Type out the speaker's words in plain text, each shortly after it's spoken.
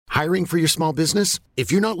Hiring for your small business?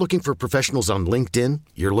 If you're not looking for professionals on LinkedIn,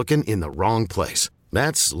 you're looking in the wrong place.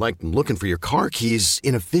 That's like looking for your car keys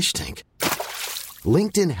in a fish tank.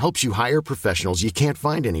 LinkedIn helps you hire professionals you can't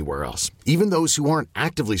find anywhere else, even those who aren't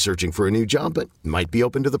actively searching for a new job but might be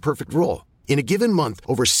open to the perfect role. In a given month,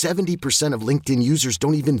 over 70% of LinkedIn users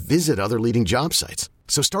don't even visit other leading job sites.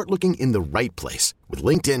 So start looking in the right place. With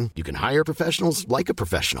LinkedIn, you can hire professionals like a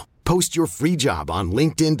professional. Post your free job on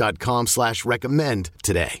linkedin.com/recommend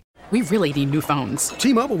today. We really need new phones.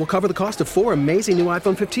 T-Mobile will cover the cost of 4 amazing new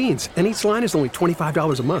iPhone 15s, and each line is only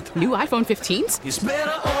 $25 a month. New iPhone 15s? It's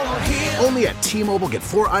better over here. Only at T-Mobile, get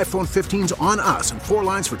 4 iPhone 15s on us and 4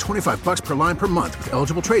 lines for $25 per line per month with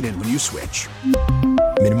eligible trade-in when you switch.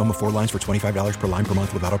 Minimum of 4 lines for $25 per line per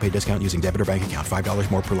month with autopay discount using debit or bank account.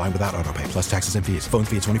 $5 more per line without autopay, plus taxes and fees. Phone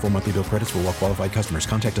fee at 24 monthly bill credits for well-qualified customers.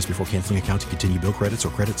 Contact us before canceling account to continue bill credits or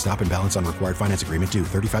credit stop and balance on required finance agreement due.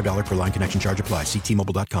 $35 per line connection charge applies. See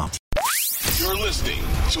T-Mobile.com. You're listening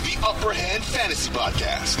to the Upper Hand Fantasy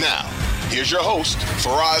Podcast. Now, here's your host,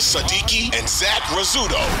 Faraz Sadiki and Zach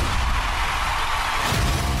Rizzuto.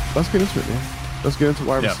 Let's get into it, man. Let's get into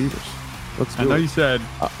wide receivers. Let's do it. I know you said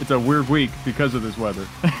it's a weird week because of this weather.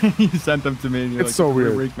 You sent them to me, and you're it's so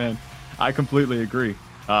weird week, man. I completely agree.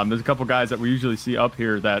 There's a couple guys that we usually see up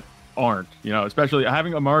here that aren't. You know, especially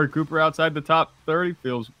having Amari Cooper outside the top 30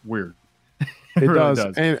 feels weird. It really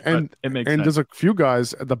does. And it makes sense. There's a few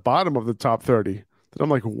guys at the bottom of the top 30 that I'm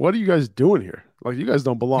like, what are you guys doing here? Like, you guys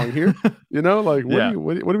don't belong here. You know, like,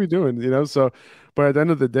 what are we doing? You know, so, but at the end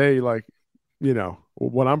of the day, like, you know,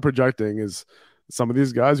 what I'm projecting is some of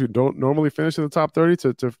these guys who don't normally finish in the top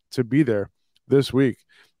 30 to be there this week.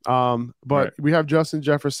 But we have Justin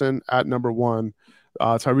Jefferson at number 1,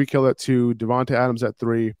 Tyreek Hill at 2, Devontae Adams at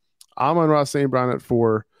 3, Amon-Ra St. Brown at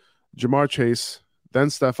 4, Jamar Chase, then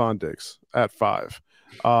Stephon Diggs at 5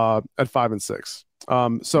 and 6.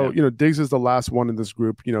 You know, Diggs is the last one in this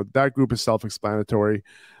group. You know, that group is self-explanatory.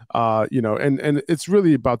 You know, and it's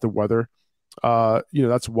really about the weather. You know,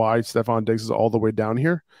 that's why Stephon Diggs is all the way down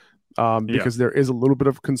here. Because there is a little bit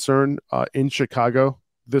of concern in Chicago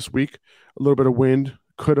this week. A little bit of wind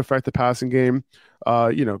could affect the passing game.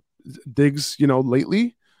 You know, Diggs, you know,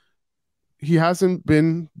 lately he hasn't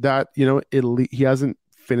been that, you know, elite. He hasn't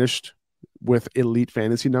finished with elite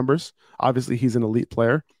fantasy numbers. Obviously, he's an elite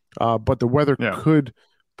player, but the weather could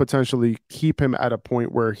potentially keep him at a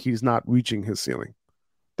point where he's not reaching his ceiling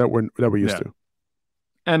that we're used to.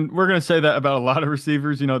 And we're going to say that about a lot of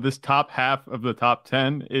receivers. You know, this top half of the top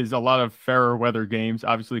 10 is a lot of fairer weather games.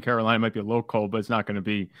 Obviously, Carolina might be a little cold, but it's not going to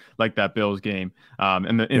be like that Bills game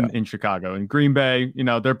in Chicago. And Green Bay, you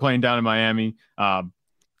know, they're playing down in Miami.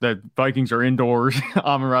 The Vikings are indoors.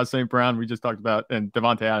 Amon-Ra St. Brown, we just talked about, and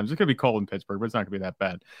Devontae Adams. It's going to be cold in Pittsburgh, but it's not going to be that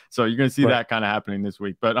bad. So you're going to see that kind of happening this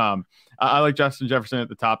week. But I like Justin Jefferson at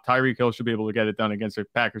the top. Tyreek Hill should be able to get it done against the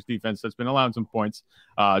Packers defense that's been allowing some points.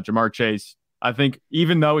 Jamar Chase, I think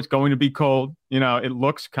even though it's going to be cold, you know, it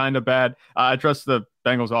looks kind of bad. I trust the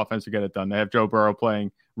Bengals offense to get it done. They have Joe Burrow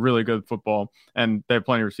playing really good football, and they have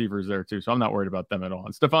plenty of receivers there too. So I'm not worried about them at all.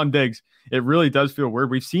 And Stephon Diggs, it really does feel weird.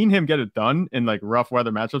 We've seen him get it done in like rough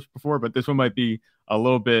weather matchups before, but this one might be a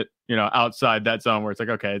little bit, you know, outside that zone where it's like,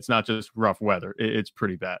 okay, it's not just rough weather. It's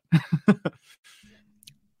pretty bad.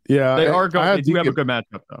 Yeah. They are going, they do have a good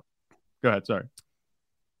matchup though. Go ahead. Sorry.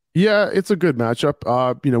 Yeah, it's a good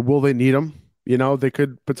matchup. You know, will they need him? You know, they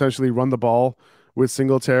could potentially run the ball with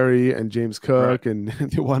Singletary and James Cook, and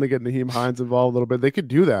they want to get Nyheim Hines involved a little bit. They could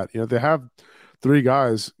do that. You know, they have 3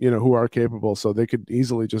 guys, you know, who are capable, so they could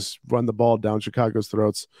easily just run the ball down Chicago's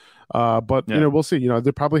throats. But you know, we'll see. You know,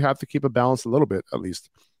 they probably have to keep it balanced a little bit at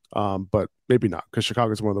least, but maybe not, because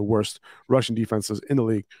Chicago is one of the worst rushing defenses in the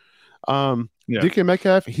league. DK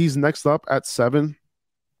Metcalf, he's next up at 7,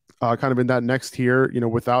 kind of in that next tier. You know,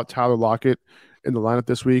 without Tyler Lockett in the lineup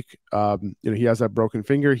this week. You know, he has that broken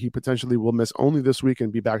finger. He potentially will miss only this week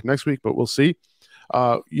and be back next week, but we'll see.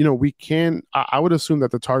 You know, I would assume that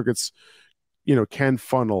the targets, you know, can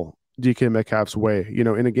funnel DK Metcalf's way, you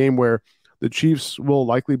know, in a game where the Chiefs will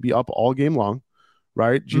likely be up all game long,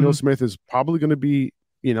 right? Geno Smith is probably going to be,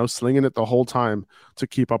 you know, slinging it the whole time to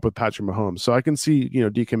keep up with Patrick Mahomes. So I can see, you know,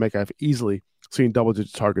 DK Metcalf easily seeing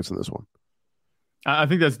double-digit targets in this one. I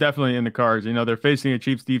think that's definitely in the cards. You know, they're facing a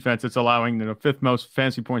Chiefs defense that's allowing the 5th most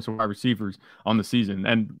fantasy points to wide receivers on the season.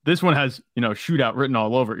 And this one has, you know, shootout written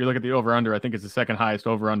all over it. You look at the over-under, I think it's the 2nd highest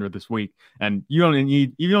over-under this week. And you don't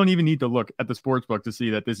even need to look at the sportsbook to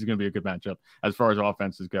see that this is going to be a good matchup as far as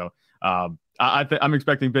offenses go. I'm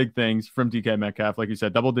expecting big things from DK Metcalf. Like you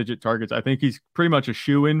said, double-digit targets. I think he's pretty much a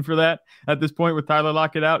shoe-in for that at this point with Tyler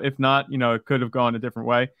Lockett out. If not, you know, it could have gone a different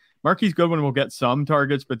way. Marquise Goodwin will get some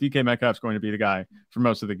targets, but DK Metcalf's going to be the guy for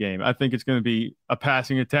most of the game. I think it's going to be a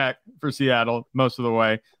passing attack for Seattle most of the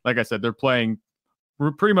way. Like I said, they're playing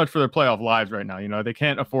pretty much for their playoff lives right now. You know, they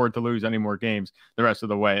can't afford to lose any more games the rest of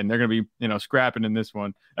the way, and they're going to be, you know, scrapping in this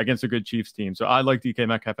one against a good Chiefs team. So I like DK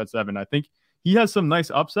Metcalf at 7. I think he has some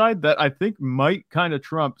nice upside that I think might kind of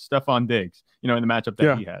trump Stephon Diggs, you know, in the matchup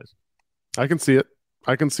that he has. I can see it.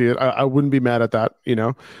 I wouldn't be mad at that,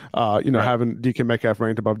 having DK Metcalf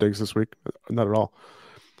ranked above Diggs this week. Not at all.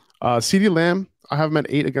 CeeDee Lamb, I have him at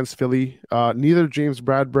 8 against Philly. Neither James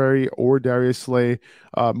Bradbury or Darius Slay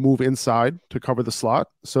move inside to cover the slot.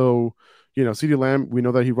 So, CeeDee Lamb, we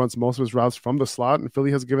know that he runs most of his routes from the slot, and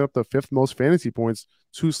Philly has given up the 5th most fantasy points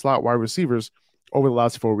to slot wide receivers over the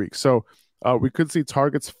last 4 weeks. So we could see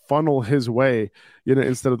targets funnel his way,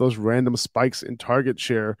 instead of those random spikes in target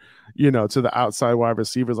share, to the outside wide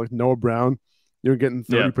receivers like Noah Brown, getting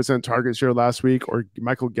 30% target share last week, or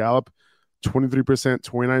Michael Gallup, 23%,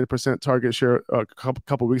 29% target share a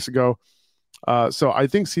couple weeks ago. So I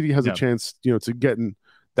think CD has a chance, to get in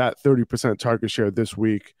that 30% target share this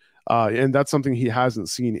week. And that's something he hasn't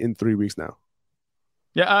seen in 3 weeks now.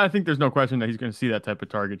 Yeah, I think there's no question that he's going to see that type of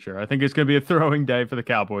target share. I think it's going to be a throwing day for the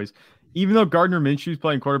Cowboys. Even though Gardner Minshew's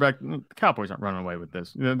playing quarterback, the Cowboys aren't running away with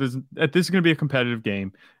this. This is going to be a competitive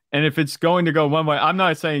game. And if it's going to go one way, I'm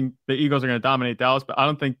not saying the Eagles are going to dominate Dallas, but I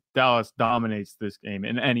don't think Dallas dominates this game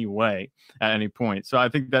in any way at any point. So I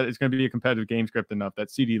think that it's going to be a competitive game script enough that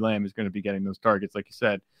CeeDee Lamb is going to be getting those targets, like you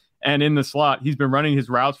said. And in the slot, he's been running his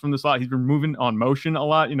routes from the slot. He's been moving on motion a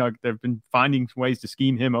lot. They've been finding ways to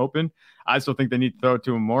scheme him open. I still think they need to throw it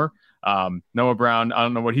to him more. Noah Brown, I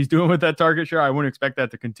don't know what he's doing with that target share. I wouldn't expect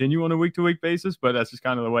that to continue on a week-to-week basis, but that's just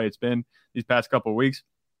kind of the way it's been these past couple of weeks.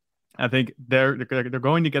 I think they're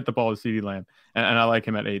going to get the ball to CeeDee Lamb, and I like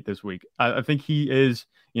him at 8 this week. I think he is,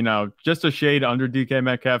 just a shade under DK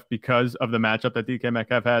Metcalf because of the matchup that DK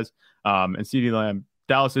Metcalf has. And CeeDee Lamb,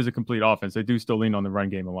 Dallas is a complete offense. They do still lean on the run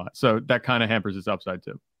game a lot. So that kind of hampers its upside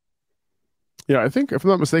too. Yeah, I think, if I'm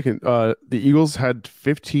not mistaken, the Eagles had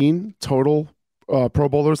 15 total Pro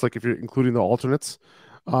Bowlers, like if you're including the alternates,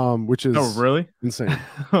 which is really insane.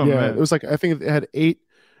 Man. It was like, I think it had 8,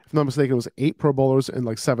 if I'm not mistaken, it was 8 Pro Bowlers and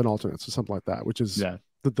like 7 alternates or something like that, which is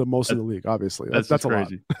the most in the league, obviously. That's a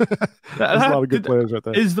crazy. lot. That's a lot of good players right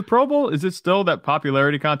there. Is the Pro Bowl, is it still that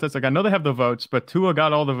popularity contest? Like, I know they have the votes, but Tua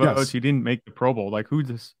got all the votes. Yes. He didn't make the Pro Bowl. Like, do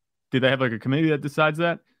they have like a committee that decides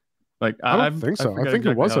that? Like, I don't think so. I think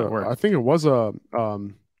it was a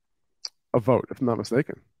vote, if I'm not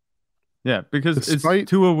mistaken. Yeah, because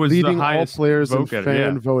Tua was leading the highest all players in vote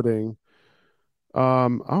fan voting.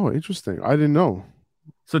 Interesting. I didn't know.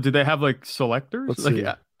 So did they have like selectors? Let's like see.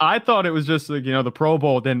 I thought it was just like, the Pro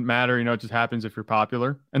Bowl didn't matter. It just happens if you're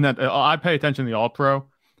popular. And that I pay attention to the All Pro,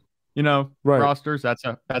 rosters. That's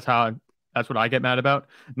what I get mad about.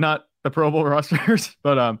 Not the Pro Bowl rosters,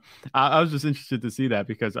 but I was just interested to see that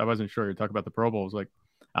because I wasn't sure. You talk about the Pro Bowls, like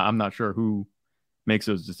I'm not sure who makes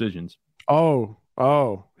those decisions. Oh,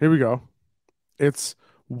 here we go. It's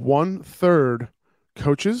 1/3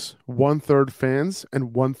 coaches, 1/3 fans,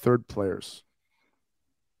 and 1/3 players.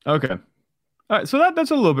 Okay. All right. So that's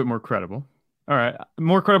a little bit more credible. All right.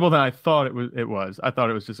 More credible than I thought it was. I thought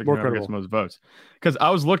it was just like whoever gets most votes. Because I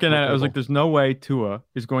was looking at it, I was like, there's no way Tua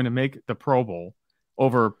is going to make the Pro Bowl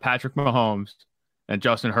over Patrick Mahomes and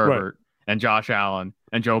Justin Herbert and Josh Allen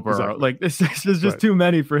and Joe Burrow. Exactly. Like this is just too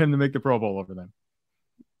many for him to make the Pro Bowl over them.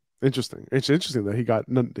 Interesting. It's interesting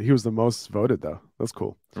that he was the most voted though. That's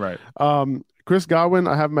cool. Right. Chris Godwin,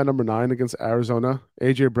 I have him at number 9 against Arizona.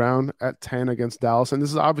 AJ Brown at 10 against Dallas. And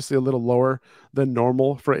this is obviously a little lower than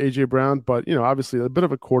normal for AJ Brown, but obviously a bit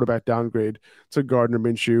of a quarterback downgrade to Gardner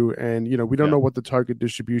Minshew. And we don't know what the target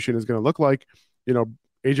distribution is going to look like.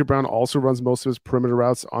 AJ Brown also runs most of his perimeter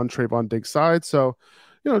routes on Trayvon Diggs' side. So,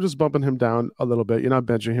 just bumping him down a little bit. You're not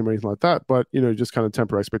benching him or anything like that, but just kind of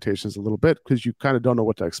temper expectations a little bit because you kind of don't know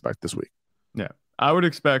what to expect this week. Yeah. I would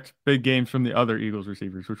expect big games from the other Eagles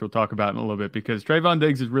receivers, which we'll talk about in a little bit, because Trayvon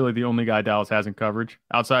Diggs is really the only guy Dallas has in coverage.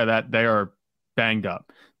 Outside of that, they are banged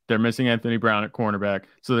up. They're missing Anthony Brown at cornerback,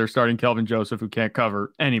 so they're starting Kelvin Joseph, who can't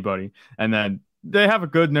cover anybody. And then they have a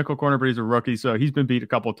good nickel corner, but he's a rookie, so he's been beat a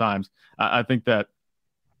couple of times. I think that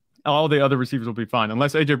all the other receivers will be fine.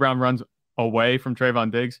 Unless A.J. Brown runs away from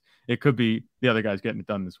Trayvon Diggs, it could be the other guys getting it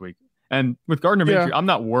done this week. And with Gardner Minshew, I'm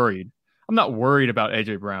not worried. I'm not worried about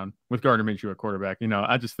A.J. Brown with Gardner Minshew at quarterback.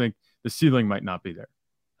 I just think the ceiling might not be there.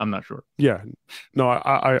 I'm not sure. Yeah. No,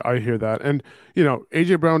 I hear that. And,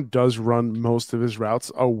 A.J. Brown does run most of his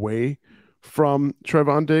routes away from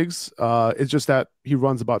Trayvon Diggs. It's just that he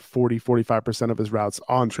runs about 45% of his routes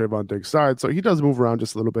on Trayvon Diggs' side. So he does move around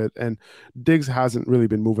just a little bit, and Diggs hasn't really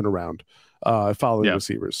been moving around following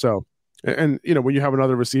receivers. So, and when you have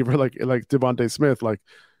another receiver like Devontae Smith, like,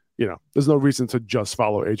 there's no reason to just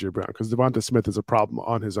follow AJ Brown because Devontae Smith is a problem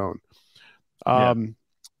on his own.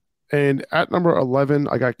 And at number 11,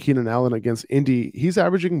 I got Keenan Allen against Indy. He's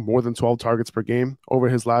averaging more than 12 targets per game over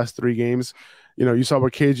his last 3 games. You saw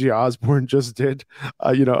what KJ Osborne just did,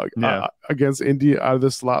 against Indy out of the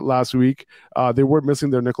slot last week. They were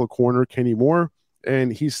missing their nickel corner, Kenny Moore,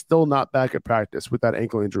 and he's still not back at practice with that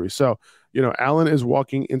ankle injury. So, Allen is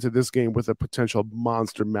walking into this game with a potential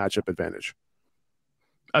monster matchup advantage.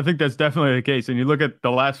 I think that's definitely the case. And you look at the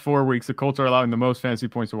last 4 weeks, the Colts are allowing the most fantasy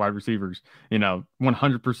points to wide receivers.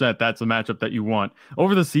 100% that's a matchup that you want.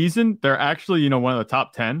 Over the season, they're actually, one of the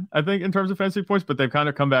top 10, I think, in terms of fantasy points, but they've kind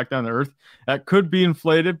of come back down to earth. That could be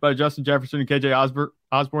inflated by Justin Jefferson and KJ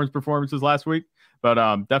Osborne's performances last week, but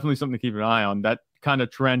definitely something to keep an eye on. That kind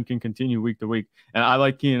of trend can continue week to week. And I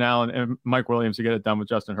like Keenan Allen and Mike Williams to get it done with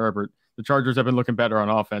Justin Herbert. The Chargers have been looking better on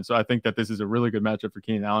offense, so I think that this is a really good matchup for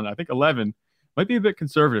Keenan Allen. I think 11 might be a bit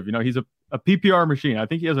conservative. He's a PPR machine. I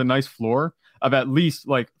think he has a nice floor of at least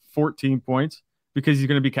like 14 points because he's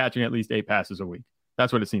going to be catching at least 8 passes a week.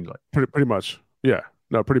 That's what it seems like. Pretty much. Yeah.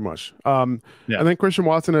 No, pretty much. And then Christian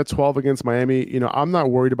Watson at 12 against Miami. I'm not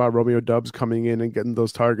worried about Romeo Doubs coming in and getting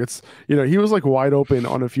those targets. He was like wide open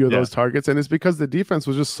on a few of those targets. And it's because the defense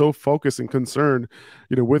was just so focused and concerned,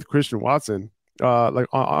 with Christian Watson. Like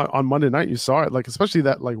on Monday night, you saw it, like especially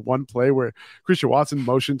that like one play where Christian Watson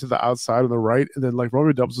motioned to the outside on the right, and then like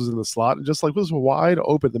Romeo Doubs was in the slot and just like was wide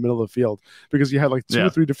open in the middle of the field because you had like 2 or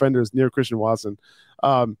 3 defenders near Christian Watson.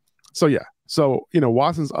 So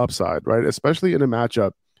Watson's upside, right, especially in a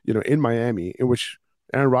matchup, in Miami, in which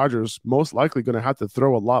Aaron Rodgers most likely going to have to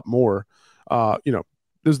throw a lot more.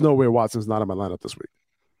 There's no way Watson's not in my lineup this week.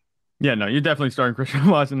 Yeah, no, you're definitely starting Christian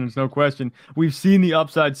Watson. There's no question. We've seen the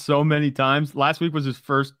upside so many times. Last week was his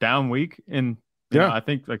first down week in, I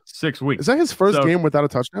think like 6 weeks. Is that his first game without a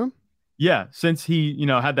touchdown? Yeah, since he,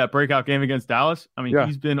 had that breakout game against Dallas. I mean,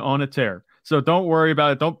 he's been on a tear. So don't worry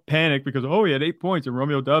about it. Don't panic because, he had 8 points and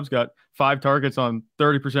Romeo Doubs got 5 targets on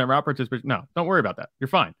 30% route participation. No, don't worry about that. You're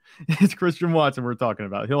fine. It's Christian Watson we're talking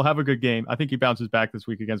about. He'll have a good game. I think he bounces back this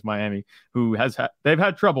week against Miami, who they've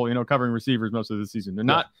had trouble, covering receivers most of the season. They're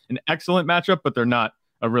not an excellent matchup, but they're not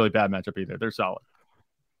a really bad matchup either. They're solid.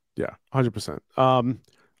 Yeah, 100%.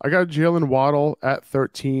 I got Jalen Waddle at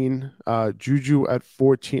 13, Juju at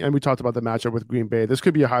 14, and we talked about the matchup with Green Bay. This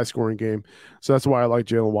could be a high-scoring game, so that's why I like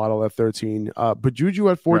Jalen Waddle at 13. But Juju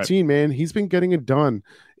at 14, man, he's been getting it done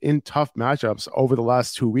in tough matchups over the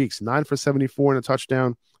last 2 weeks. 9 for 74 and a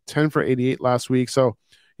touchdown, 10 for 88 last week. So,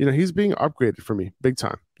 he's being upgraded for me big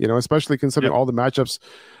time, especially considering all the matchups,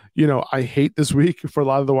 I hate this week for a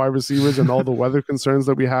lot of the wide receivers and all the weather concerns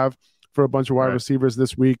that we have for a bunch of wide receivers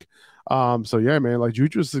this week. So yeah, man, like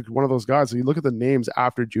Juju is one of those guys. So you look at the names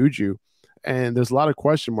after Juju, and there's a lot of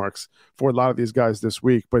question marks for a lot of these guys this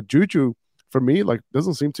week. But Juju, for me, like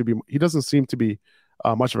doesn't seem to be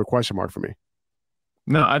much of a question mark for me.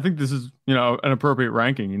 No, I think this is, an appropriate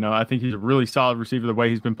ranking. I think he's a really solid receiver the way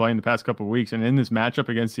he's been playing the past couple of weeks. And in this matchup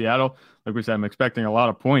against Seattle, like we said, I'm expecting a lot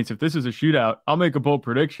of points. If this is a shootout, I'll make a bold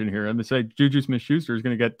prediction here and say Juju Smith-Schuster is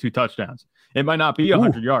going to get 2 touchdowns. It might not be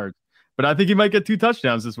 100 yards, but I think he might get 2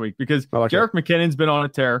 touchdowns this week because Jerick McKinnon's been on a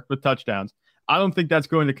tear with touchdowns. I don't think that's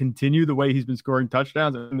going to continue the way he's been scoring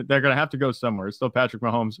touchdowns, and they're going to have to go somewhere. It's still Patrick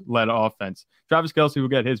Mahomes-led offense. Travis Kelce will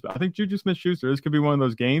get his, but I think Juju Smith-Schuster, this could be one of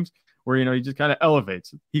those games where, he just kind of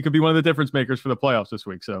elevates. He could be one of the difference makers for the playoffs this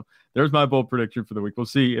week. So there's my bold prediction for the week. We'll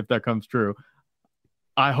see if that comes true.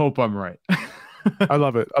 I hope I'm right. I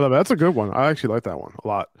love it. That's a good one. I actually like that one a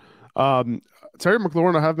lot. Terry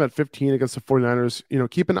McLaurin, I have him at 15 against the 49ers.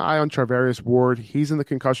 Keep an eye on Charvarius Ward. He's in the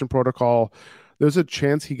concussion protocol. There's a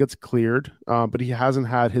chance he gets cleared, but he hasn't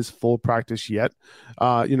had his full practice yet.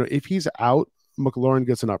 If he's out, McLaurin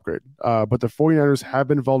gets an upgrade. But the 49ers have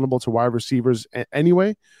been vulnerable to wide receivers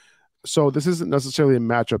anyway. So this isn't necessarily a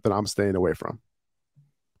matchup that I'm staying away from.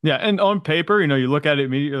 Yeah, and on paper, you look at it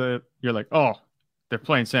immediately, you're like, oh, they're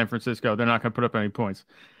playing San Francisco. They're not going to put up any points.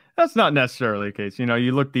 That's not necessarily the case. You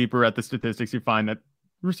look deeper at the statistics, you find that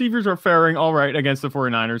receivers are faring all right against the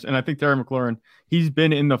 49ers. And I think Terry McLaurin, he's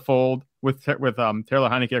been in the fold with Taylor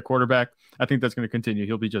Heinicke at quarterback. I think that's going to continue.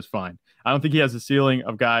 He'll be just fine. I don't think he has the ceiling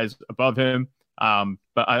of guys above him.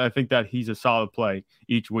 But I think that he's a solid play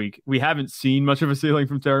each week. We haven't seen much of a ceiling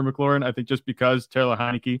from Terry McLaurin. I think just because Taylor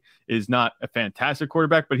Heinicke is not a fantastic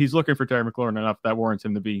quarterback, but he's looking for Terry McLaurin enough that warrants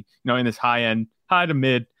him to be, in this high to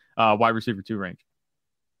mid wide receiver 2 range.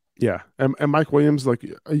 Yeah, and Mike Williams, like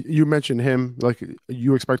you mentioned him, like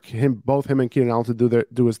you expect both him and Keenan Allen to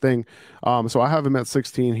do his thing. So I have him at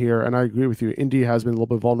 16 here, and I agree with you. Indy has been a little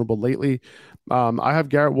bit vulnerable lately. I have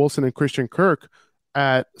Garrett Wilson and Christian Kirk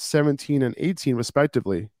at 17 and 18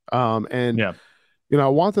 respectively. And Yeah. I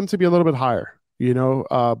want them to be a little bit higher.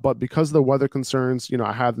 But because of the weather concerns,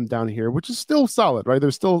 I have them down here, which is still solid, right?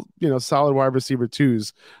 There's still, solid wide receiver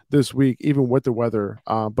twos this week, even with the weather.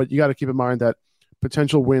 But you got to keep in mind that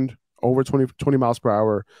potential wind over 20 miles per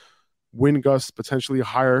hour, wind gusts potentially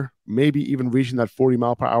higher, maybe even reaching that 40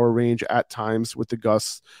 mile per hour range at times with the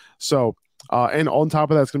gusts. So, and on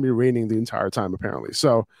top of that, it's going to be raining the entire time, apparently.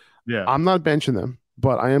 So, Yeah, I'm not benching them,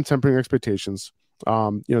 but I am tempering expectations.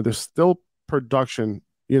 There's still production,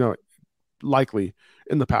 likely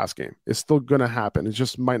in the pass game. It's still going to happen. It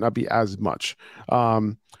just might not be as much.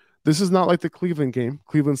 This is not like the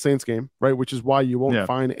Cleveland Saints game, right? Which is why you won't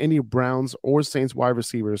find any Browns or Saints wide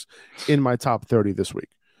receivers in my top 30 this week.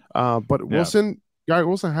 But Garrett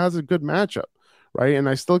Wilson has a good matchup, right? And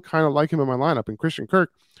I still kind of like him in my lineup. And Christian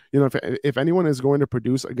Kirk, if anyone is going to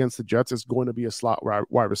produce against the Jets, it's going to be a slot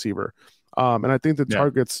wide receiver. And I think the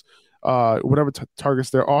targets, whatever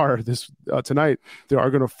targets there are tonight, they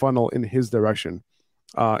are going to funnel in his direction.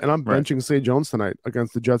 And I'm benching Zay Jones tonight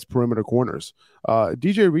against the Jets perimeter corners.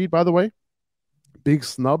 DJ Reed, by the way, big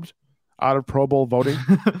snubbed out of Pro Bowl voting.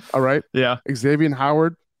 All right. Yeah. Xavier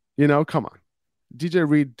Howard, come on. DJ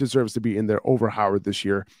Reed deserves to be in there over Howard this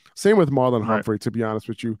year. Same with Marlon Humphrey, to be honest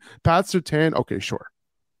with you. Pat Surtain, okay, sure.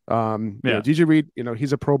 DJ Reed,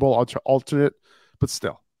 he's a Pro Bowl alternate, but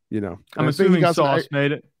still, I'm assuming Sauce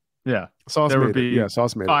made it. Yeah. Sauce made it. Yeah,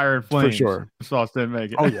 Sauce made it. Fire and flames. For sure. Sauce didn't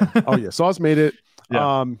make it. Oh, yeah. Sauce made it.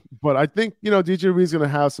 Yeah. But I think, DJ Reed's going to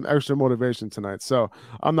have some extra motivation tonight. So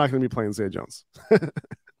I'm not going to be playing Zay Jones.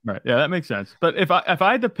 Right. Yeah, that makes sense. But if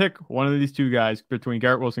I had to pick one of these two guys between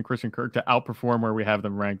Garrett Wilson and Christian Kirk to outperform where we have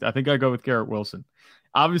them ranked, I think I'd go with Garrett Wilson.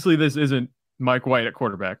 Obviously, this isn't Mike White at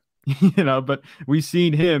quarterback, but we've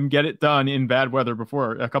seen him get it done in bad weather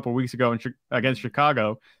before. A couple of weeks ago against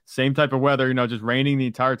Chicago, same type of weather, just raining the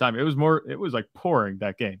entire time. It was like pouring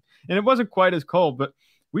that game. And it wasn't quite as cold, but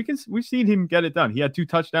we've seen him get it done. He had 2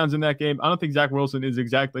 touchdowns in that game. I don't think Zach Wilson is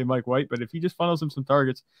exactly Mike White, but if he just funnels him some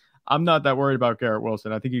targets, I'm not that worried about Garrett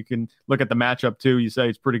Wilson. I think you can look at the matchup too. You say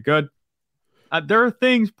it's pretty good. There are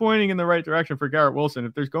things pointing in the right direction for Garrett Wilson.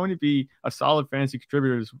 If there's going to be a solid fantasy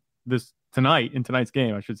contributor in tonight's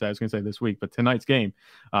game, I should say, I was going to say this week, but tonight's game,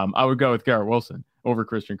 I would go with Garrett Wilson over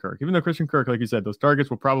Christian Kirk. Even though Christian Kirk, like you said, those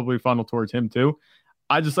targets will probably funnel towards him too.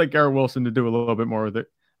 I just like Garrett Wilson to do a little bit more with it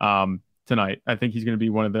tonight. I think he's going to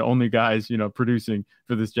be one of the only guys, producing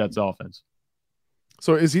for this Jets offense.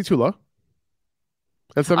 So is he too low?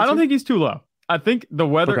 I don't think he's too low. I think the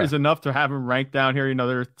weather is enough to have him ranked down here.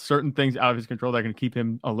 There are certain things out of his control that can keep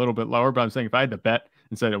him a little bit lower. But I'm saying if I had to bet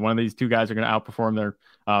and say that one of these two guys are going to outperform their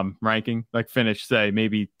ranking, like finish, say,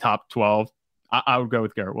 maybe top 12, I would go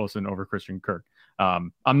with Garrett Wilson over Christian Kirk.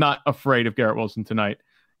 I'm not afraid of Garrett Wilson tonight.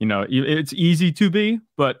 It's easy to be,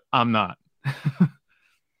 but I'm not.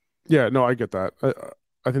 Yeah, no, I get that.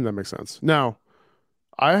 I think that makes sense. Now,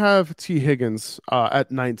 I have T. Higgins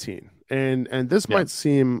at 19. And this might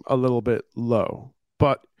seem a little bit low,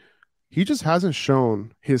 but he just hasn't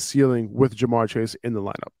shown his ceiling with Ja'Marr Chase in the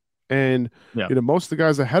lineup. And most of the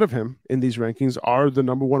guys ahead of him in these rankings are the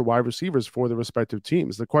number one wide receivers for the respective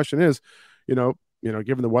teams. The question is, given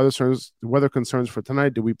the weather concerns for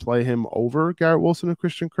tonight, do we play him over Garrett Wilson and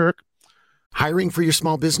Christian Kirk? Hiring for your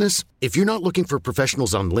small business? If you're not looking for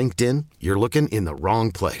professionals on LinkedIn, you're looking in the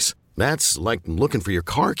wrong place. That's like looking for your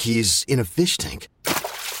car keys in a fish tank.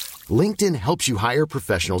 LinkedIn helps you hire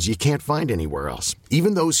professionals you can't find anywhere else,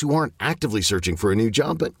 even those who aren't actively searching for a new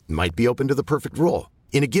job but might be open to the perfect role.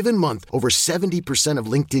 In a given month, over 70% of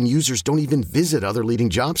LinkedIn users don't even visit other leading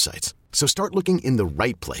job sites. So start looking in the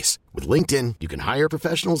right place. With LinkedIn, you can hire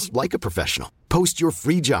professionals like a professional. Post your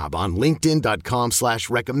free job on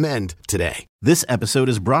linkedin.com/recommend today. This episode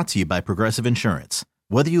is brought to you by Progressive Insurance.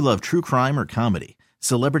 Whether you love true crime or comedy,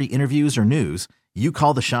 celebrity interviews or news, you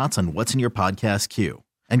call the shots on what's in your podcast queue.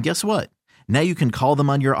 And guess what? Now you can call them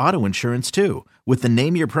on your auto insurance too with the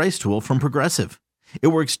Name Your Price tool from Progressive. It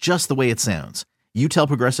works just the way it sounds. You tell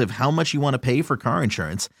Progressive how much you want to pay for car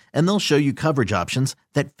insurance, and they'll show you coverage options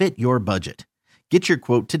that fit your budget. Get your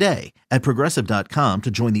quote today at Progressive.com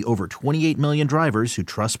to join the over 28 million drivers who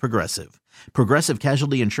trust Progressive. Progressive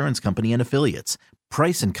Casualty Insurance Company and Affiliates.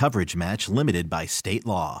 Price and coverage match limited by state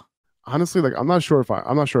law. Honestly, I'm not sure if I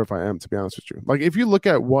am, to be honest with you. Like, if you look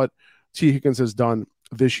at what T. Higgins has done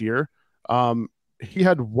this year, he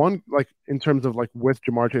had one, like, in terms of like with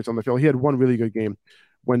Ja'Marr Chase on the field, he had one really good game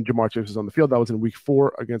when Jamar Chase was on the field. That was in week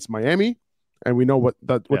 4 against Miami. And we know what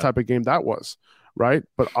type of game that was, right?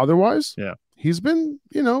 But otherwise, he's been,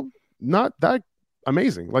 not that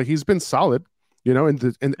amazing. Like, he's been solid,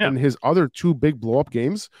 and his other 2 big blow-up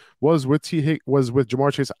games was with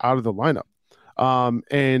Jamar Chase out of the lineup.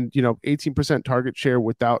 And 18% target share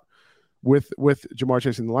with Jamar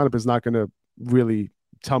Chase in the lineup is not going to really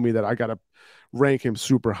tell me that I got to rank him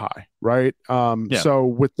super high, right? So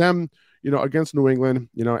with them, against New England,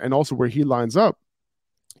 and also where he lines up,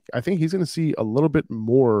 I think he's going to see a little bit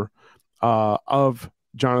more of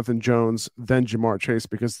Jonathan Jones than Jamar Chase,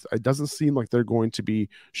 because it doesn't seem like they're going to be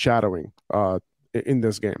shadowing in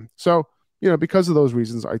this game. So, because of those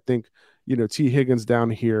reasons, I think, T. Higgins down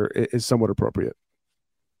here is somewhat appropriate.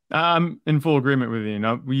 I'm in full agreement with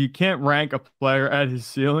you. You can't rank a player at his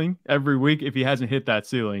ceiling every week if he hasn't hit that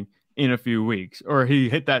ceiling in a few weeks, or he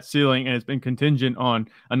hit that ceiling and it's been contingent on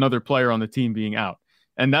another player on the team being out.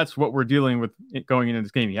 And that's what we're dealing with going into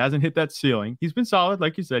this game. He hasn't hit that ceiling. He's been solid,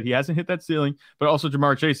 like you said. He hasn't hit that ceiling, but also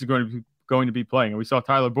Jamar Chase is going to be playing. And we saw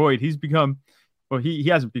Tyler Boyd. He's become, well, he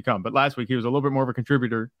hasn't become, but last week he was a little bit more of a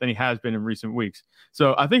contributor than he has been in recent weeks.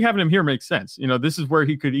 So I think having him here makes sense. This is where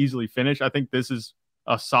he could easily finish. I think this is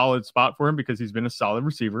a solid spot for him because he's been a solid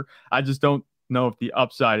receiver. I just don't know if the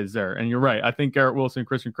upside is there. And you're right. I think Garrett Wilson,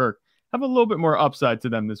 Christian Kirk have a little bit more upside to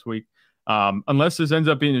them this week. Unless this ends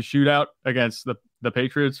up being a shootout against the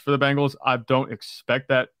Patriots for the Bengals, I don't expect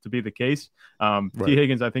that to be the case. Right. T.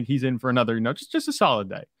 Higgins, I think he's in for another, just a solid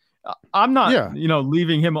day. I'm not,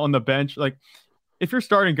 leaving him on the bench. Like, if you're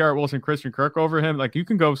starting Garrett Wilson, Christian Kirk over him, like, you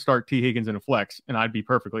can go start T. Higgins in a flex, and I'd be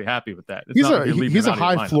perfectly happy with that. He's a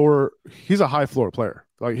high floor. He's a high floor player.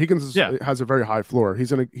 Like, Higgins has a very high floor.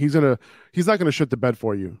 He's not gonna shit the bed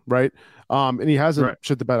for you, right? And he hasn't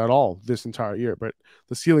shit the bed at all this entire year. But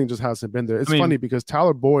the ceiling just hasn't been there. It's funny because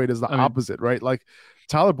Tyler Boyd is the opposite, right? Like,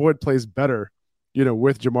 Tyler Boyd plays better,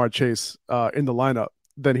 with Jamar Chase in the lineup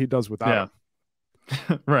than he does without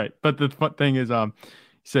him. Right. But the fun thing is,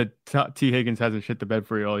 he said T. Higgins hasn't shit the bed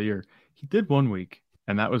for you all year. He did one week,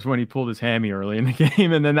 and that was when he pulled his hammy early in the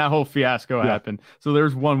game, and then that whole fiasco happened. So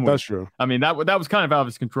there's 1 week. That's true. I mean, that was kind of out of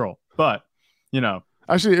his control, but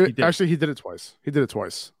actually, he did it twice. He did it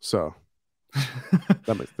twice. So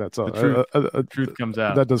that's all. The truth comes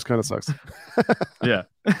out. That does kind of sucks. Yeah.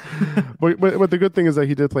 but the good thing is that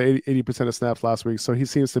he did play 80% of snaps last week, so he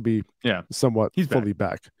seems to be somewhat fully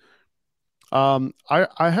back. I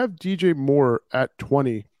have DJ Moore at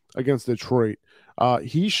 20 against Detroit.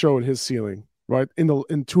 He showed his ceiling right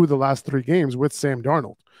in 2 of the last 3 games with Sam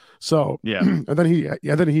Darnold. So and then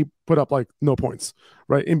he put up like no points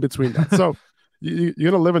right in between that. So you're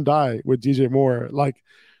gonna live and die with DJ Moore. Like,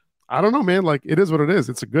 I don't know, man. Like, it is what it is.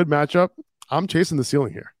 It's a good matchup. I'm chasing the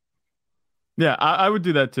ceiling here. Yeah, I would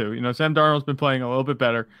do that too. Sam Darnold's been playing a little bit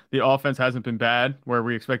better. The offense hasn't been bad, where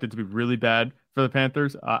we expect it to be really bad for the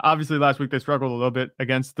Panthers. Obviously, last week they struggled a little bit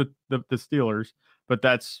against the Steelers, but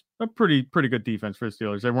that's a pretty good defense for the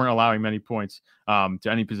Steelers. They weren't allowing many points to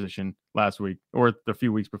any position last week or the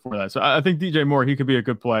few weeks before that. So I think DJ Moore, he could be a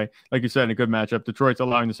good play. Like you said, in a good matchup. Detroit's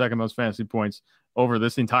allowing the second most fantasy points over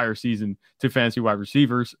this entire season to fantasy wide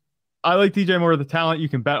receivers. I like DJ Moore, the talent. You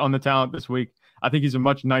can bet on the talent this week. I think he's a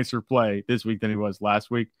much nicer play this week than he was last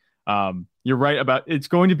week. You're right about it's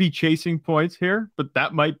going to be chasing points here, but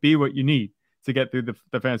that might be what you need to get through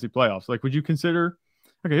the fantasy playoffs. Like, would you consider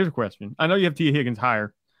 – okay, here's a question. I know you have T. Higgins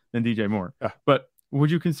higher than DJ Moore, but would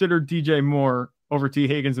you consider DJ Moore over T.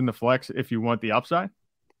 Higgins in the flex if you want the upside?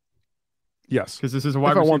 Yes. Because this is a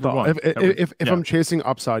wide receiver one. If I'm chasing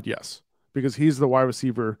upside, yes, because he's the wide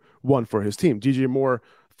receiver 1 for his team. DJ Moore,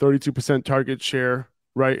 32% target share,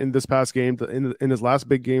 right, in this past game. In his last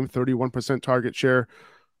big game, 31% target share.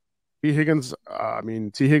 T. Higgins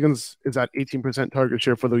is at 18% target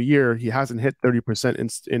share for the year. He hasn't hit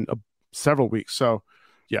 30% in several weeks. So,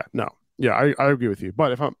 I agree with you.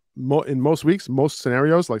 But if I'm in most weeks, most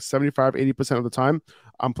scenarios, like 75, 80% of the time,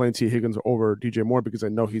 I'm playing T. Higgins over DJ Moore because I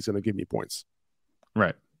know he's going to give me points.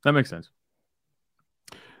 Right. That makes sense.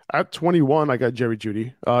 At 21, I got Jerry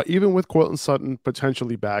Jeudy. Even with Courtland Sutton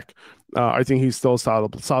potentially back, I think he's still a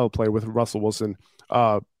solid play with Russell Wilson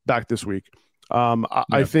back this week.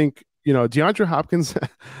 I think, DeAndre Hopkins,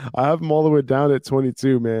 I have him all the way down at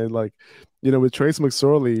 22, man. Like, with Trace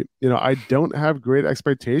McSorley, I don't have great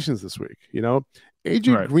expectations this week.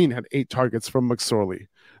 AJ Green had 8 targets from McSorley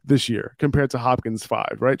this year compared to Hopkins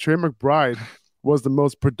 5, right? Trey McBride was the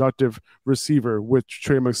most productive receiver with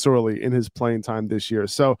Trey McSorley in his playing time this year.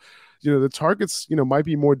 So, the targets, might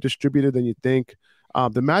be more distributed than you think.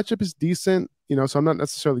 The matchup is decent, so I'm not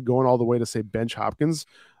necessarily going all the way to say bench Hopkins.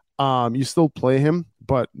 you still play him,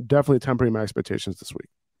 but definitely tempering my expectations this week.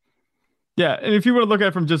 Yeah, and if you were to look at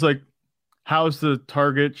it from just like how's the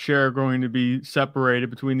target share going to be separated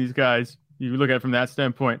between these guys, you look at it from that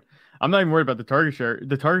standpoint. I'm not even worried about the target share.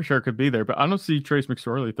 The target share could be there, but I don't see Trace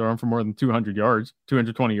McSorley throwing for more than 200 yards,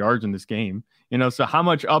 220 yards in this game. So how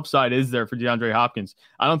much upside is there for DeAndre Hopkins?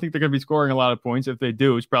 I don't think they're going to be scoring a lot of points. If they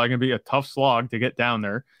do, it's probably going to be a tough slog to get down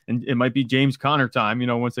there. And it might be James Conner time,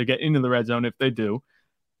 once they get into the red zone, if they do.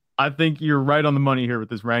 I think you're right on the money here with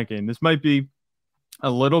this ranking. This might be a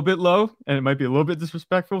little bit low, and it might be a little bit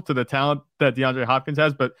disrespectful to the talent that DeAndre Hopkins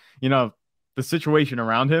has, but, the situation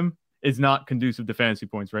around him is not conducive to fantasy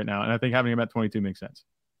points right now. And I think having him at 22 makes sense.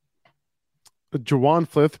 Jawan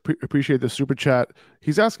Flith, appreciate the super chat.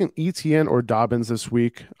 He's asking ETN or Dobbins this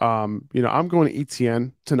week. I'm going to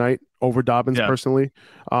ETN tonight over Dobbins personally.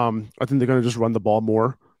 I think they're going to just run the ball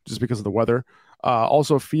more just because of the weather.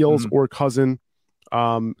 Also Fields or Cousins.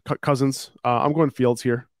 I'm going Fields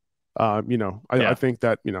here. I think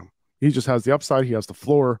that, he just has the upside. He has the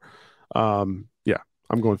floor. I'm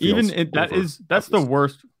going Fields. That's the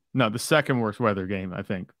worst. No, the second worst weather game, I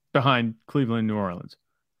think, behind Cleveland, New Orleans.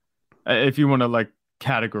 If you want to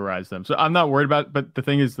categorize them. So I'm not worried about it, but the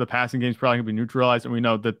thing is the passing game is probably going to be neutralized. And we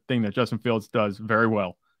know the thing that Justin Fields does very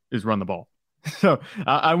well is run the ball. So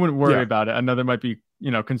I wouldn't worry about it. I know there might be,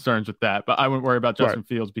 concerns with that, but I wouldn't worry about Justin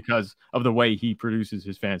Fields because of the way he produces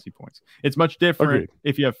his fantasy points. It's much different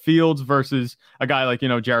if you have Fields versus a guy like,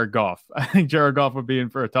 Jared Goff. I think Jared Goff would be in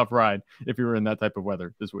for a tough ride if you were in that type of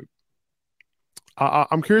weather this week.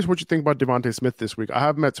 I'm curious what you think about Devontae Smith this week. I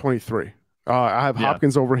have him at 23. I have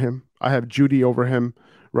Hopkins over him. I have Judy over him,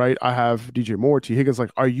 right? I have DJ Moore, T. Higgins.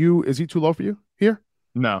 Is he too low for you here?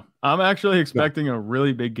 No, I'm actually expecting a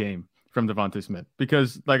really big game from Devontae Smith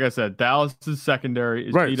because, like I said, Dallas' secondary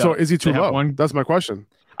is beat up. So is he too low? That's my question.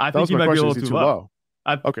 I think he might be a little too low.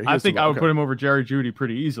 I think I would put him over Jerry Jeudy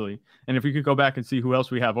pretty easily. And if we could go back and see who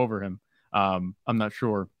else we have over him, I'm not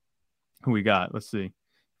sure who we got. Let's see if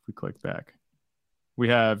we click back. We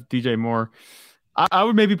have DJ Moore. I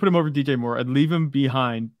would maybe put him over DJ Moore. I'd leave him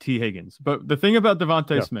behind T. Higgins. But the thing about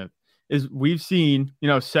Devontae Smith is we've seen,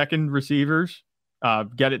 second receivers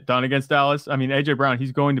get it done against Dallas. I mean, A.J. Brown,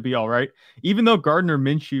 he's going to be all right. Even though Gardner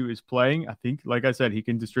Minshew is playing, I think, like I said, he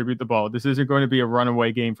can distribute the ball. This isn't going to be a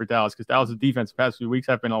runaway game for Dallas because Dallas' defense the past few weeks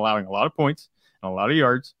have been allowing a lot of points and a lot of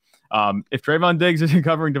yards. If Trayvon Diggs isn't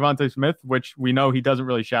covering Devontae Smith, which we know he doesn't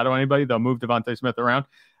really shadow anybody, they'll move Devontae Smith around.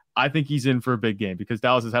 I think he's in for a big game because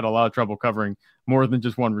Dallas has had a lot of trouble covering more than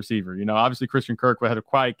just one receiver. Obviously Christian Kirk had a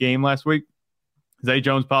quiet game last week. Zay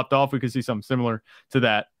Jones popped off. We could see something similar to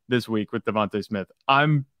that this week with Devontae Smith.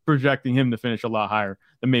 I'm projecting him to finish a lot higher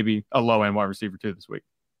than maybe a low-end wide receiver too this week.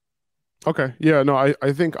 Okay. Yeah, no,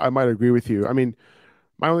 I think I might agree with you. I mean,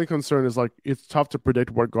 my only concern is it's tough to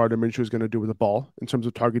predict what Gardner Minshew is going to do with the ball in terms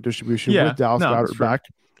of target distribution with Dallas Goedert back.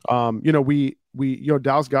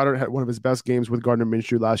 Dallas Goedert had one of his best games with Gardner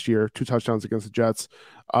Minshew last year, 2 touchdowns against the Jets.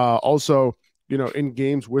 Also, in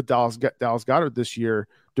games with Dallas Goedert this year,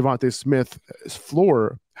 Devontae Smith's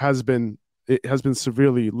floor has been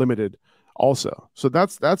severely limited also. So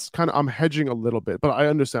that's kind of, I'm hedging a little bit, but I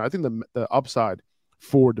understand. I think the upside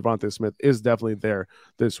for Devontae Smith is definitely there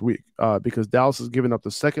this week because Dallas has given up the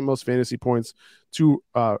second most fantasy points to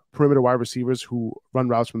perimeter wide receivers who run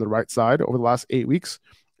routes from the right side over the last 8 weeks.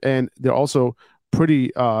 And they're also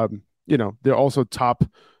pretty, they're also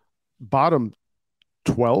bottom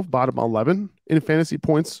 12, bottom 11 in fantasy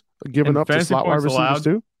points given up to slot wide receivers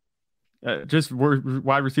too. Just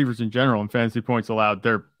wide receivers in general and fantasy points allowed,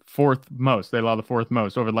 they're fourth most. They allow the fourth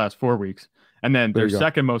most over the last 4 weeks. And then they're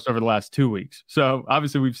second most over the last 2 weeks. So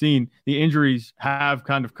obviously we've seen the injuries have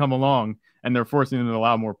kind of come along and they're forcing them to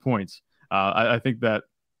allow more points. I think that,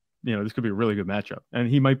 this could be a really good matchup and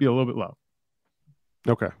he might be a little bit low.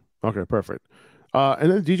 Okay, perfect.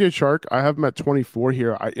 And then DJ Chark, I have him at 24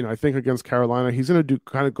 here. I think against Carolina, he's going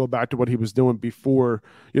to go back to what he was doing before,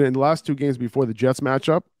 in the last 2 games before the Jets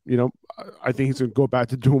matchup. I think he's going to go back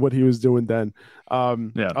to doing what he was doing then.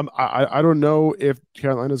 I don't know if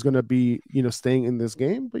Carolina is going to be, staying in this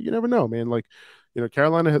game, but you never know, man.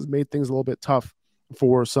 Carolina has made things a little bit tough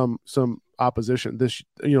for some opposition this,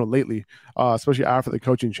 lately, especially after the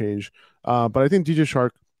coaching change. But I think DJ Chark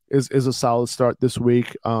is a solid start this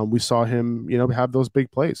week. We saw him, have those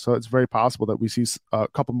big plays. So it's very possible that we see a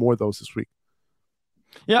couple more of those this week.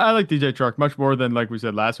 Yeah, I like DJ Chark much more than like we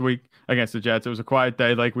said last week against the Jets. It was a quiet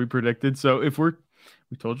day like we predicted. So if we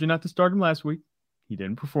told you not to start him last week, he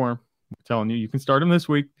didn't perform. We're telling you can start him this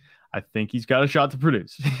week. I think he's got a shot to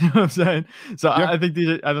produce. You know what I'm saying? So yeah. I think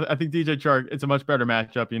DJ Chark, it's a much better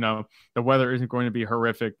matchup. The weather isn't going to be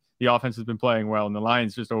horrific. the offense has been playing well, and the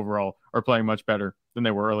Lions just overall are playing much better than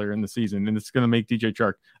they were earlier in the season. And it's going to make DJ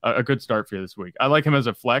Chark a good start for you this week. I like him as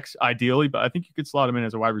a flex, ideally, but I think you could slot him in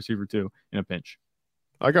as a wide receiver too in a pinch.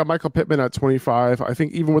 I got Michael Pittman at 25. I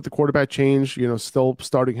think even with the quarterback change, still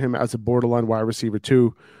starting him as a borderline wide receiver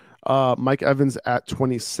too. Mike Evans at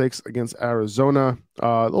 26 against Arizona.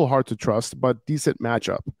 A little hard to trust, but decent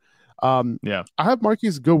matchup. I have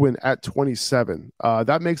Marquise Goodwin at 27.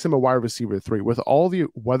 That makes him a wide receiver 3. With all the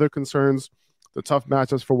weather concerns, the tough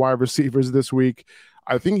matchups for wide receivers this week,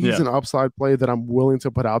 I think he's an upside play that I'm willing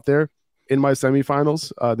to put out there in my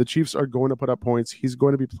semifinals. The Chiefs are going to put up points. He's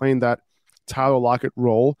going to be playing that Tyler Lockett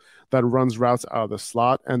role that runs routes out of the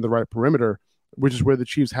slot and the right perimeter, which is where the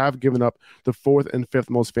Chiefs have given up the 4th and 5th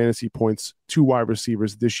most fantasy points to wide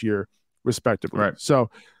receivers this year, respectively. Right. So,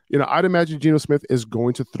 I'd imagine Geno Smith is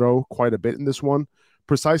going to throw quite a bit in this one.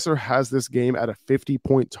 Preciser has this game at a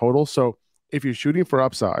 50-point total. So if you're shooting for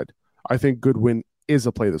upside, I think Goodwin is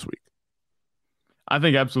a play this week. I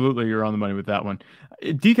think absolutely you're on the money with that one.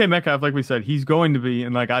 DK Metcalf, like we said, he's going to be,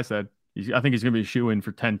 and like I said, I think he's going to be a shoe-in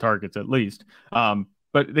for 10 targets at least.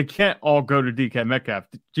 But they can't all go to DK Metcalf.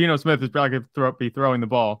 Geno Smith is probably going to be throwing the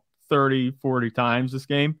ball 30, 40 times this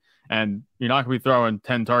game, and you're not going to be throwing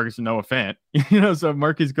 10 targets to Noah Fant. So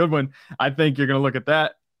Marquise Goodwin, I think you're going to look at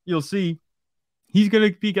that. You'll see he's going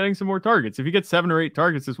to be getting some more targets. If he gets 7 or 8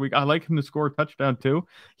 targets this week, I like him to score a touchdown too.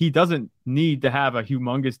 He doesn't need to have a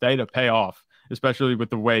humongous day to pay off, especially with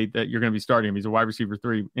the way that you're going to be starting him. He's a wide receiver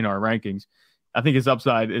 3 in our rankings. I think his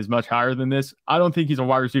upside is much higher than this. I don't think he's a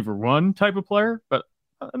wide receiver 1 type of player, but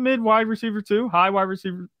a mid wide receiver 2, high wide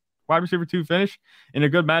receiver 2 finish in a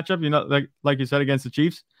good matchup, like you said, against the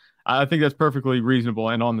Chiefs. I think that's perfectly reasonable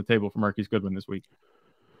and on the table for Marquise Goodwin this week.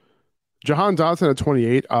 Jahan Dotson at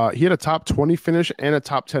 28. He had a top 20 finish and a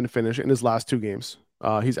top 10 finish in his last 2 games.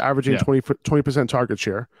 He's averaging 20% target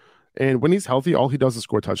share. And when he's healthy, all he does is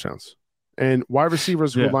score touchdowns. And wide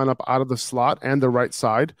receivers who line up out of the slot and the right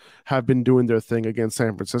side have been doing their thing against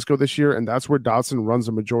San Francisco this year. And that's where Dotson runs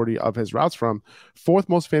a majority of his routes from. 4th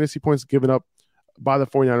most fantasy points given up by the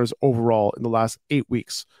 49ers overall in the last 8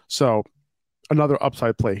 weeks. So another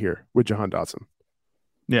upside play here with Jahan Dotson.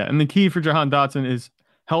 Yeah, and the key for Jahan Dotson is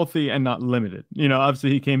healthy and not limited. Obviously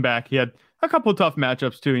he came back. He had a couple of tough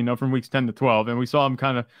matchups too, from weeks 10 to 12. And we saw him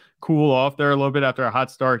kind of cool off there a little bit after a hot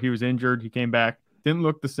start. He was injured. He came back. Didn't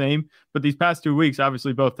look the same. But these past 2 weeks,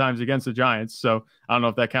 obviously both times against the Giants. So I don't know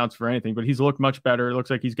if that counts for anything. But he's looked much better. It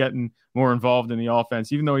looks like he's getting more involved in the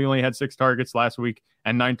offense, even though he only had 6 targets last week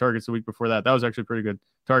and 9 targets the week before that. That was actually pretty good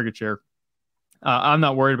target share. I'm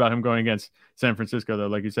not worried about him going against San Francisco, though.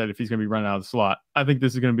 Like you said, if he's going to be running out of the slot, I think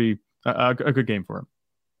this is going to be a good game for him.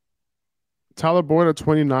 Tyler Boyd at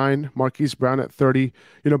 29, Marquise Brown at 30.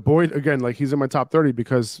 Boyd, again, he's in my top 30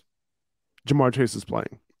 because Jamar Chase is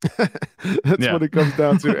playing. That's what it comes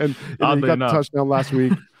down to. And he got the touchdown last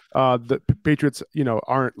week. The Patriots,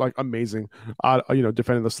 aren't amazing,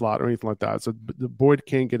 defending the slot or anything like that. So the Boyd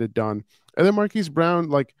can't get it done. And then Marquise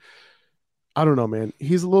Brown, I don't know, man.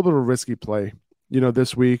 He's a little bit of a risky play,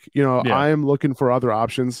 this week. I am looking for other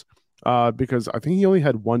options because I think he only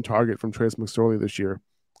had 1 target from Trace McSorley this year.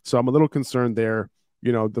 So I'm a little concerned there.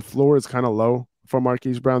 The floor is kind of low for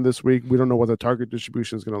Marquise Brown this week. We don't know what the target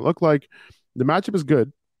distribution is going to look like. The matchup is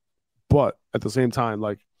good, but at the same time,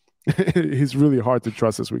 he's really hard to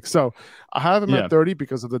trust this week. So I have him at 30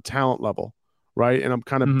 because of the talent level, right? And I'm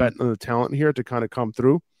kind of betting on the talent here to kind of come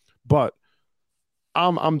through. But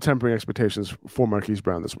I'm tempering expectations for Marquise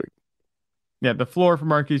Brown this week. Yeah, the floor for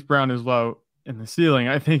Marquise Brown is low, and the ceiling,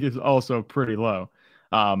 I think, is also pretty low.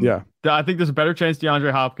 I think there's a better chance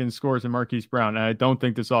DeAndre Hopkins scores than Marquise Brown, and I don't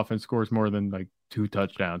think this offense scores more than 2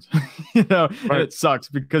 touchdowns. Right. And it sucks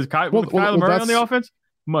because Kyler Murray on the offense,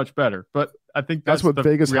 much better. But I think that's what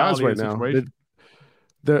Vegas has right now.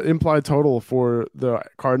 The implied total for the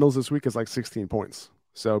Cardinals this week is 16 points.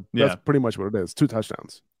 So that's pretty much what it is. 2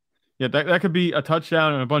 touchdowns. Yeah, that could be a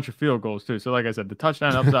touchdown and a bunch of field goals too. So like I said, the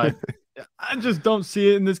touchdown upside, I just don't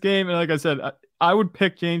see it in this game. And like I said, I would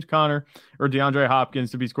pick James Conner or DeAndre Hopkins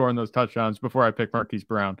to be scoring those touchdowns before I pick Marquise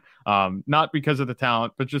Brown. Not because of the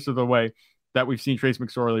talent, but just of the way that we've seen Trace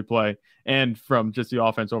McSorley play and from just the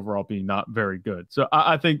offense overall being not very good. So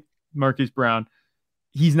I think Marquise Brown,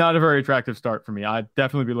 he's not a very attractive start for me. I'd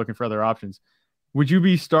definitely be looking for other options. Would you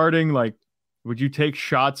be starting would you take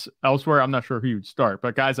shots elsewhere? I'm not sure who you'd start,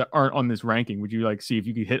 but guys that aren't on this ranking, would you see if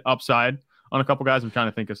you could hit upside on a couple guys? I'm trying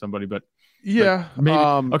to think of somebody, but maybe.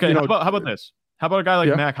 Okay. How about this? How about a guy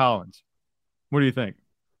like Mac Hollins? What do you think?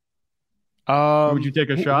 Would you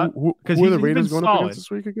take a shot? Because who are the Raiders going up against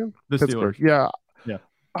this week again? The Steelers. Yeah.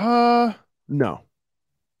 No.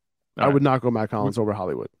 I would not go Mac Hollins over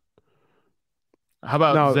Hollywood. How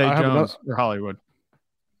about No, Zay I have Jones or Hollywood?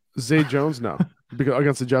 Zay Jones, no, because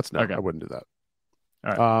against the Jets, no, Okay. I wouldn't do that.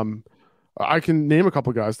 All right. I can name a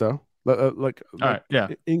couple guys though, like All right. Yeah.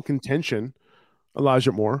 in contention.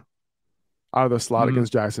 Elijah Moore out of the slot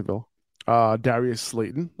against Jacksonville. Darius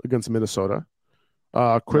Slayton against Minnesota.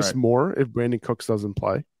 Chris Right. Moore if Brandon Cooks doesn't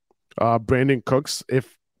play. Brandon Cooks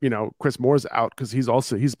if Chris Moore's out because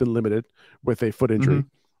he's been limited with a foot injury.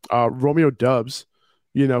 Romeo Doubs,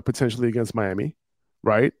 potentially against Miami,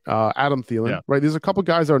 right? Adam Thielen, right? There's a couple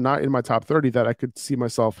guys that are not in my top 30 that I could see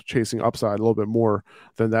myself chasing upside a little bit more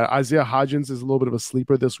than that. Isaiah Hodgins is a little bit of a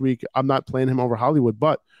sleeper this week. I'm not playing him over Hollywood,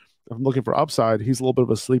 but if I'm looking for upside, he's a little bit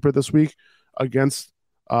of a sleeper this week against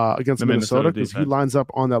Minnesota because he lines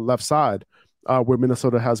up on that left side where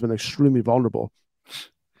Minnesota has been extremely vulnerable.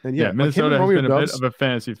 And Minnesota has been a bit of a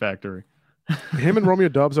fantasy factory. Him and Romeo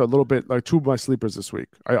Doubs are a little bit like two of my sleepers this week.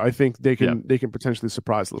 I think they can potentially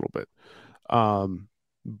surprise a little bit.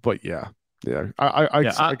 But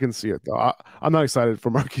I can see it though. I'm not excited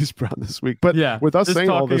for Marquise Brown this week. But with us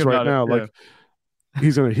saying all this right now, like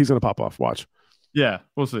he's gonna pop off. Watch. Yeah,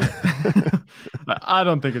 we'll see. I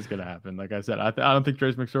don't think it's gonna happen. Like I said, I don't think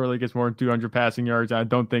Trace McSorley gets more than 200 passing yards. I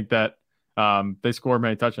don't think that they score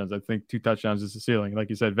many touchdowns. I think 2 touchdowns is the ceiling. Like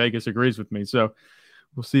you said, Vegas agrees with me. So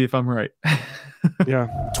we'll see if I'm right.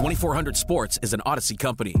 2400 Sports is an Odyssey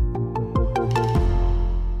company.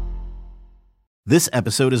 This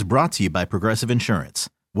episode is brought to you by Progressive Insurance.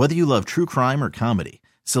 Whether you love true crime or comedy,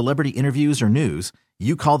 celebrity interviews or news,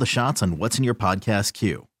 you call the shots on what's in your podcast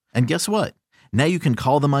queue. And guess what? Now you can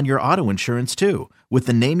call them on your auto insurance too with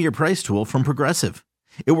the Name Your Price tool from Progressive.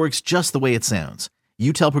 It works just the way it sounds.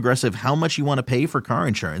 You tell Progressive how much you want to pay for car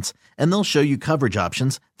insurance, and they'll show you coverage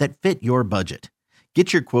options that fit your budget.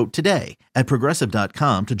 Get your quote today at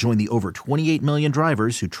Progressive.com to join the over 28 million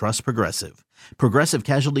drivers who trust Progressive. Progressive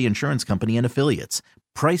Casualty Insurance Company and Affiliates.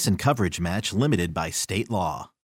 Price and coverage match limited by state law.